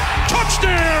 caught!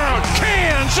 Touchdown!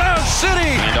 Kansas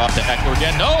City! And off to Eckler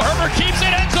again. No, Herbert keeps it,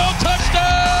 end zone,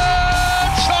 touchdown!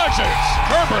 Chargers!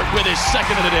 Herbert with his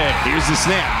second of the day. Here's the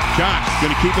snap. Josh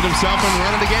going to keep it himself and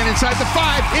run it again inside the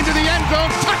 5, into the end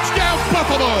zone. Touchdown,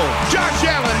 Buffalo! Josh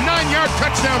Allen, 9-yard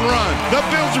touchdown run. The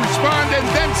Bills respond and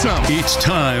then some. It's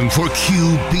time for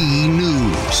QB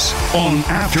News on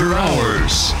After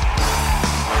Hours.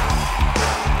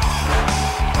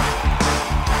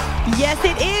 Yes,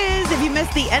 it is. If you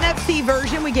missed the NFC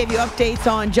version, we gave you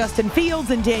updates on Justin Fields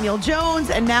and Daniel Jones,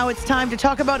 and now it's time to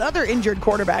talk about other injured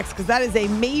quarterbacks because that is a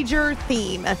major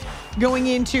theme going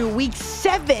into Week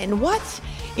 7. What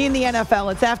in the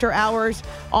NFL? It's After Hours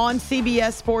on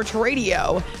CBS Sports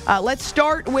Radio. Let's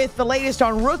start with the latest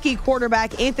on rookie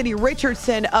quarterback Anthony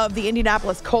Richardson of the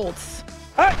Indianapolis Colts.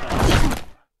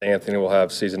 Anthony will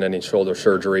have season-ending shoulder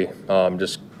surgery.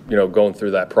 Going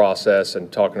through that process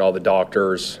and talking to all the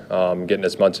doctors, getting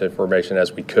as much information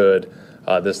as we could.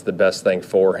 This is the best thing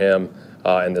for him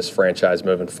and this franchise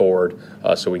moving forward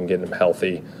so we can get him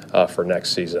healthy for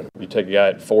next season. You take a guy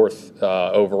at 4th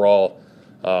overall,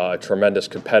 tremendous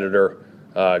competitor,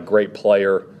 great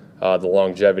player. The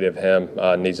longevity of him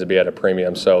needs to be at a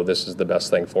premium, so this is the best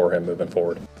thing for him moving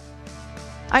forward.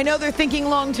 I know they're thinking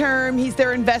long-term. He's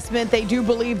their investment. They do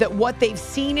believe that what they've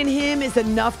seen in him is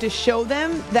enough to show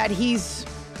them that he's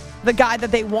the guy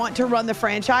that they want to run the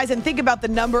franchise. And think about the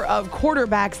number of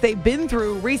quarterbacks they've been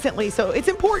through recently. So it's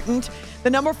important. The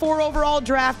number 4 overall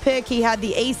draft pick, he had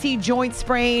the AC joint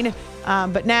sprain.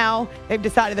 But now they've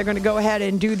decided they're going to go ahead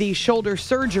and do the shoulder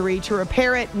surgery to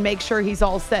repair it and make sure he's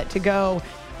all set to go.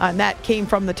 And that came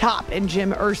from the top in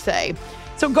Jim Irsay.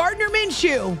 So Gardner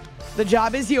Minshew, the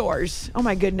job is yours. Oh,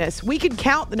 my goodness. We could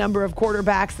count the number of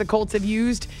quarterbacks the Colts have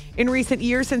used in recent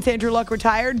years since Andrew Luck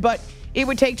retired, but it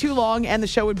would take too long and the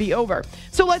show would be over.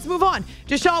 So let's move on.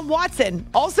 Deshaun Watson,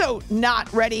 also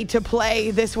not ready to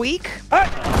play this week.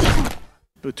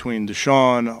 Between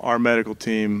Deshaun, our medical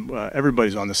team,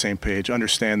 everybody's on the same page.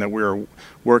 Understand that we're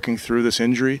working through this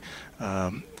injury.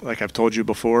 Like I've told you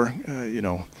before,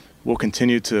 we'll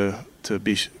continue to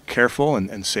be careful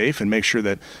and safe and make sure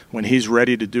that when he's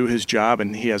ready to do his job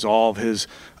and he has all of his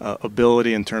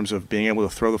ability in terms of being able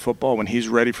to throw the football, when he's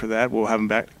ready for that, we'll have him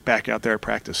back out there at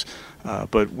practice.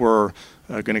 But we're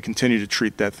going to continue to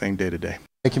treat that thing day to day.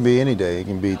 It can be any day. It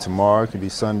can be tomorrow. It can be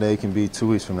Sunday. It can be 2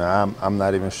 weeks from now. I'm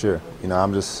not even sure.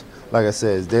 I'm just, like I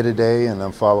said, it's day to day, and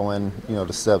I'm following,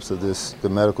 the steps of the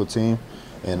medical team.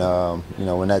 And,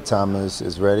 when that time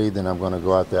is ready, then I'm going to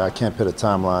go out there. I can't put a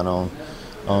timeline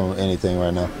on anything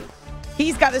right now.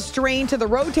 He's got a strain to the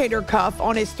rotator cuff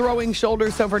on his throwing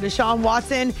shoulder. So for Deshaun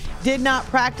Watson, did not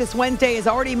practice Wednesday, has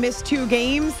already missed 2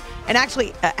 games, and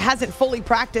actually hasn't fully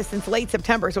practiced since late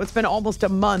September. So it's been almost a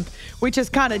month, which is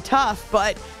kind of tough,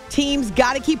 but teams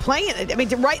got to keep playing it. I mean,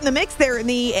 right in the mix there in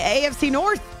the AFC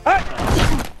North.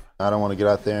 I don't want to get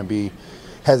out there and be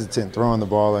hesitant throwing the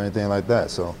ball or anything like that.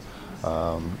 So,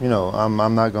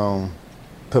 I'm not going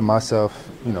put myself,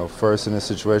 first in this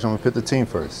situation. I'm going to put the team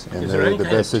first. And the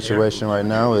best situation right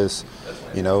now is,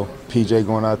 PJ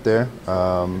going out there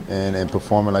and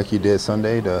performing like he did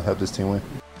Sunday to help this team win.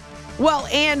 Well,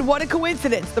 and what a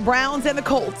coincidence. The Browns and the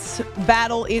Colts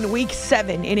battle in Week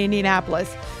 7 in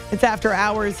Indianapolis. It's After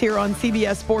Hours here on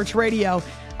CBS Sports Radio.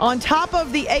 On top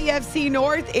of the AFC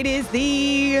North, it is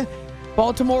the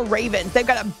Baltimore Ravens. They've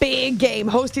got a big game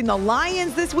hosting the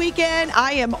Lions this weekend.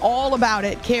 I am all about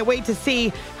it. Can't wait to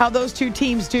see how those two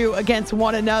teams do against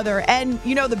one another. And,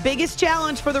 the biggest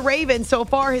challenge for the Ravens so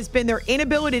far has been their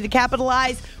inability to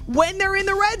capitalize when they're in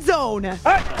the red zone.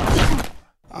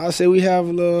 I say we have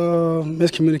a little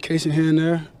miscommunication here and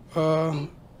there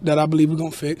that I believe we're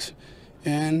going to fix.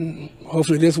 And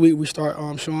hopefully this week we start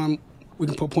showing we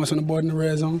can put points on the board in the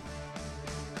red zone.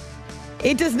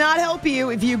 It does not help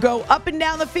you if you go up and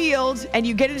down the field and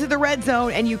you get into the red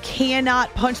zone and you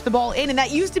cannot punch the ball in. And that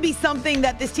used to be something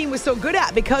that this team was so good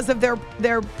at because of their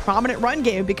prominent run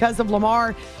game, because of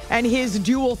Lamar and his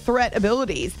dual threat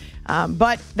abilities.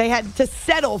 But they had to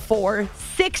settle for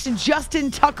 6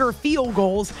 Justin Tucker field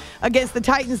goals against the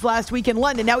Titans last week in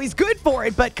London. Now, he's good for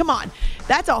it, but come on.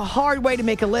 That's a hard way to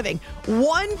make a living.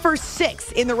 1 for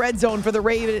 6 in the red zone for the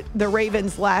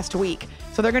Ravens last week.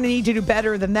 So they're going to need to do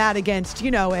better than that against,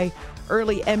 a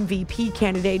early MVP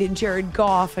candidate in Jared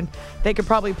Goff, and they could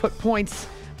probably put points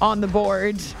on the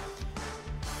board.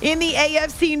 In the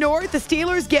AFC North, the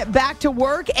Steelers get back to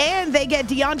work, and they get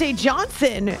Deontay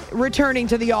Johnson returning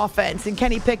to the offense, and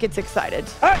Kenny Pickett's excited.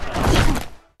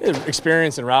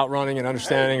 Experience and route running and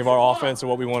understanding of our offense and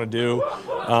what we want to do.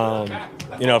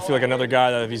 I feel like another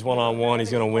guy that if he's one-on-one,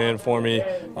 he's going to win for me.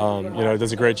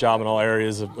 Does a great job in all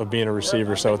areas of being a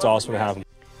receiver, so it's awesome to have him.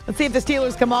 Let's see if the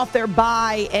Steelers come off their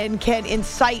bye and can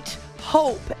incite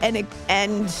hope and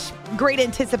great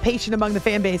anticipation among the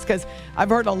fan base, because I've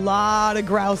heard a lot of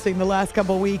grousing the last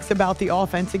couple of weeks about the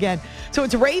offense again. So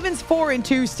it's Ravens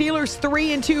 4-2, Steelers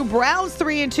 3-2, Browns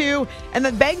 3-2, and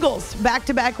the Bengals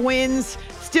back-to-back wins.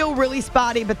 Still really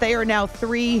spotty, but they are now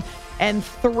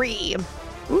 3-3.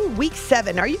 Ooh, Week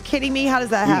 7. Are you kidding me? How does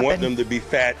that happen? We want them to be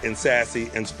fat and sassy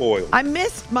and spoiled. I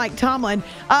missed Mike Tomlin.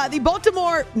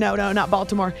 Baltimore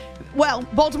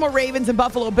Ravens and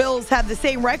Buffalo Bills have the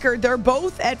same record. They're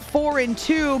both at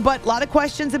 4-2, but a lot of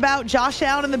questions about Josh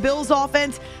Allen and the Bills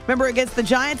offense. Remember, against the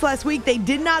Giants last week, they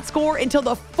did not score until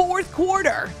the fourth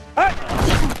quarter.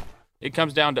 It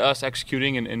comes down to us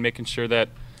executing and making sure that,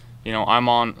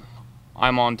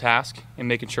 I'm on task and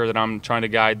making sure that I'm trying to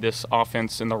guide this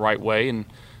offense in the right way and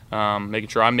making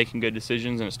sure I'm making good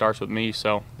decisions, and it starts with me.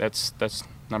 So that's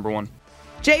number one.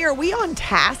 Jay, are we on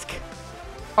task?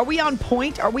 Are we on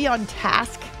point? Are we on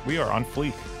task? We are on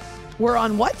fleek. We're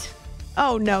on what?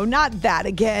 Oh, no, not that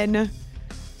again.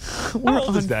 How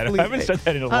old is that? I haven't said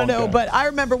that in a long time. I know, but I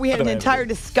remember we had an entire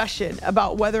discussion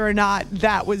about whether or not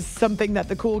that was something that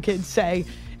the cool kids say.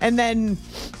 And then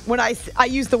when I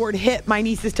use the word hip, my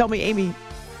nieces tell me,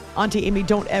 Auntie Amy,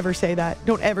 don't ever say that.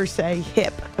 Don't ever say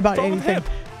hip about anything. Hip.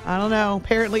 I don't know.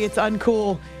 Apparently it's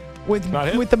uncool with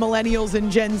the millennials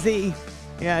and Gen Z.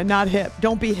 Yeah, not hip.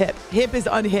 Don't be hip. Hip is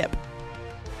unhip.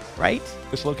 Right?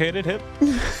 Dislocated hip?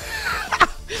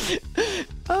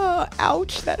 Oh,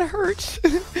 ouch. That hurts.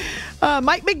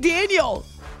 Mike McDaniel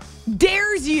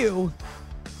dares you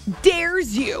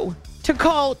to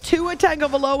call Tua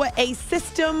Tagovailoa a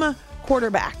system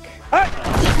quarterback.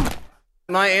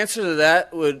 My answer to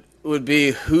that would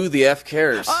be who the F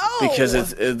cares? Because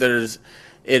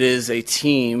it is a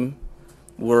team.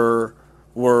 We're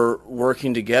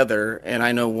working together, and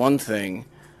I know one thing.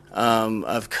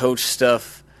 I've coached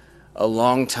stuff a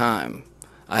long time.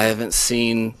 I haven't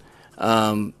seen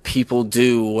people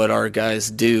do what our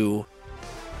guys do.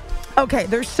 Okay,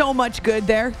 there's so much good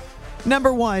there.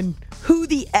 Number one, who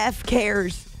the F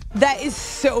cares? That is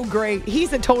so great.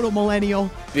 He's a total millennial.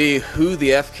 Be who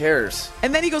the F cares.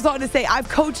 And then he goes on to say, I've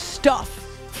coached stuff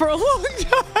for a long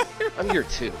time. I'm here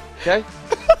too, okay?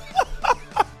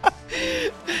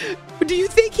 Do you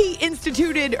think he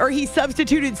instituted or he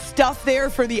substituted stuff there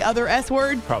for the other S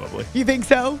word? Probably. You think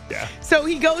so? Yeah. So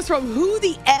he goes from who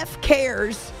the F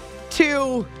cares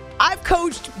to I've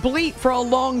coached bleep for a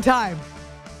long time.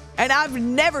 And I've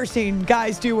never seen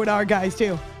guys do what our guys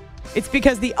do. It's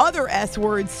because the other S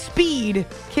word, speed,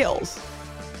 kills.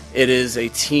 It is a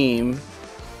team.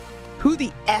 Who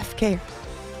the F cares?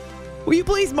 Will you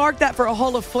please mark that for a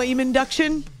Hall of Flame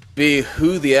induction? Be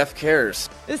who the F cares.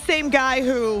 The same guy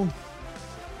who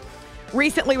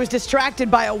recently was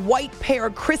distracted by a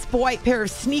crisp white pair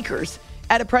of sneakers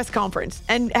at a press conference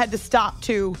and had to stop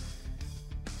to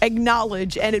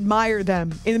acknowledge and admire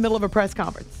them in the middle of a press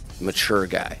conference. Mature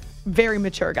guy. Very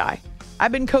mature guy.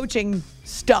 I've been coaching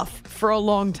stuff for a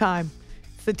long time.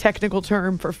 It's the technical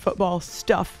term for football,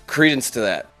 stuff. Credence to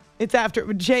that. It's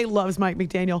after. Jay loves Mike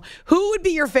McDaniel. Who would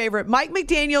be your favorite? Mike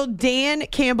McDaniel, Dan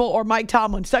Campbell, or Mike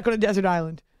Tomlin stuck on a desert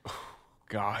island?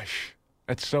 Gosh,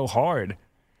 that's so hard.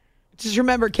 Just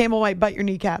remember, Campbell might bite your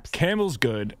kneecaps. Campbell's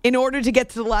good. In order to get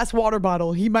to the last water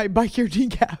bottle, he might bite your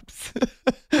kneecaps.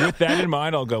 With that in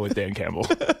mind, I'll go with Dan Campbell.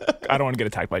 I don't want to get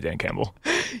attacked by Dan Campbell.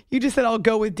 You just said I'll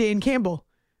go with Dan Campbell.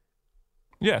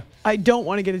 Yeah. I don't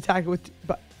want to get attacked with...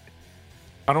 But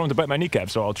I don't want to bite my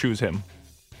kneecaps, so I'll choose him.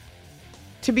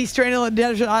 To be stranded on a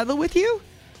desert island with you?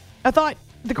 I thought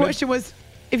the question was,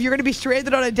 if you're going to be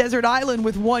stranded on a desert island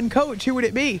with one coach, who would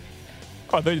it be?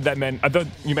 Oh, I thought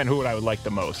you meant who I would like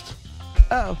the most.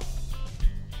 Oh.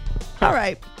 All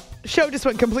right. Show just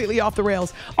went completely off the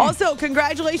rails. Also,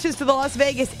 congratulations to the Las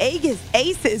Vegas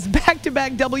Aces,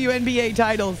 back-to-back WNBA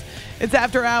titles. It's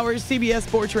After Hours, CBS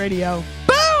Sports Radio.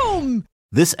 Boom!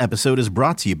 This episode is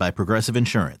brought to you by Progressive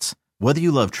Insurance. Whether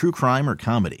you love true crime or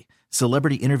comedy,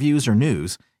 celebrity interviews or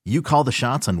news, you call the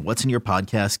shots on what's in your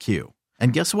podcast queue.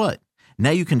 And guess what? Now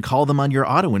you can call them on your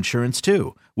auto insurance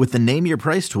too with the Name Your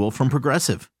Price tool from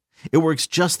Progressive. It works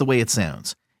just the way it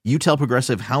sounds. You tell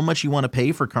Progressive how much you want to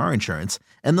pay for car insurance,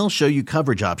 and they'll show you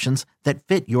coverage options that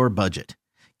fit your budget.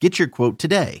 Get your quote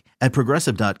today at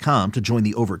Progressive.com to join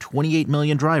the over 28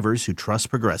 million drivers who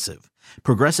trust Progressive.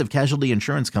 Progressive Casualty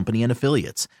Insurance Company and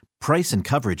Affiliates. Price and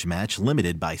coverage match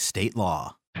limited by state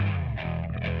law.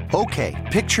 Okay,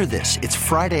 picture this. It's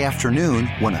Friday afternoon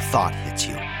when a thought hits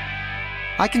you.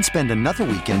 I can spend another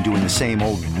weekend doing the same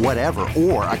old whatever,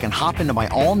 or I can hop into my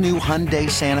all-new Hyundai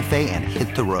Santa Fe and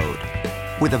hit the road.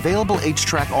 With available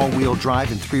H-Track all-wheel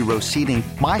drive and 3-row seating,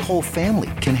 my whole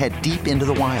family can head deep into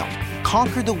the wild.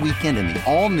 Conquer the weekend in the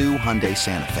all-new Hyundai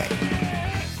Santa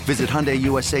Fe. Visit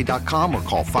HyundaiUSA.com or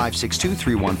call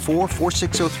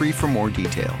 562-314-4603 for more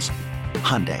details.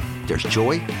 Hyundai, there's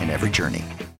joy in every journey.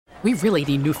 We really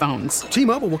need new phones.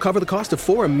 T-Mobile will cover the cost of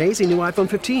 4 amazing new iPhone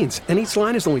 15s, and each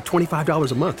line is only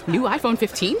 $25 a month. New iPhone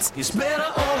 15s? It's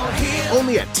better over here.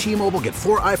 Only at T-Mobile, get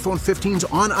 4 iPhone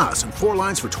 15s on us and 4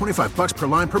 lines for $25 per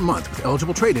line per month with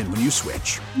eligible trade-in when you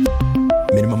switch.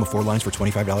 Minimum of 4 lines for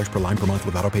 $25 per line per month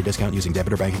with autopay discount using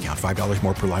debit or bank account. $5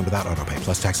 more per line without autopay,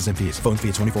 plus taxes and fees. Phone fee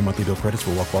at 24 monthly bill credits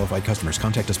for well-qualified customers.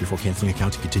 Contact us before canceling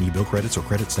account to continue bill credits or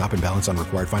credit stop and balance on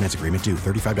required finance agreement due.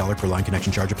 $35 per line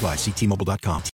connection charge applies. See T-Mobile.com.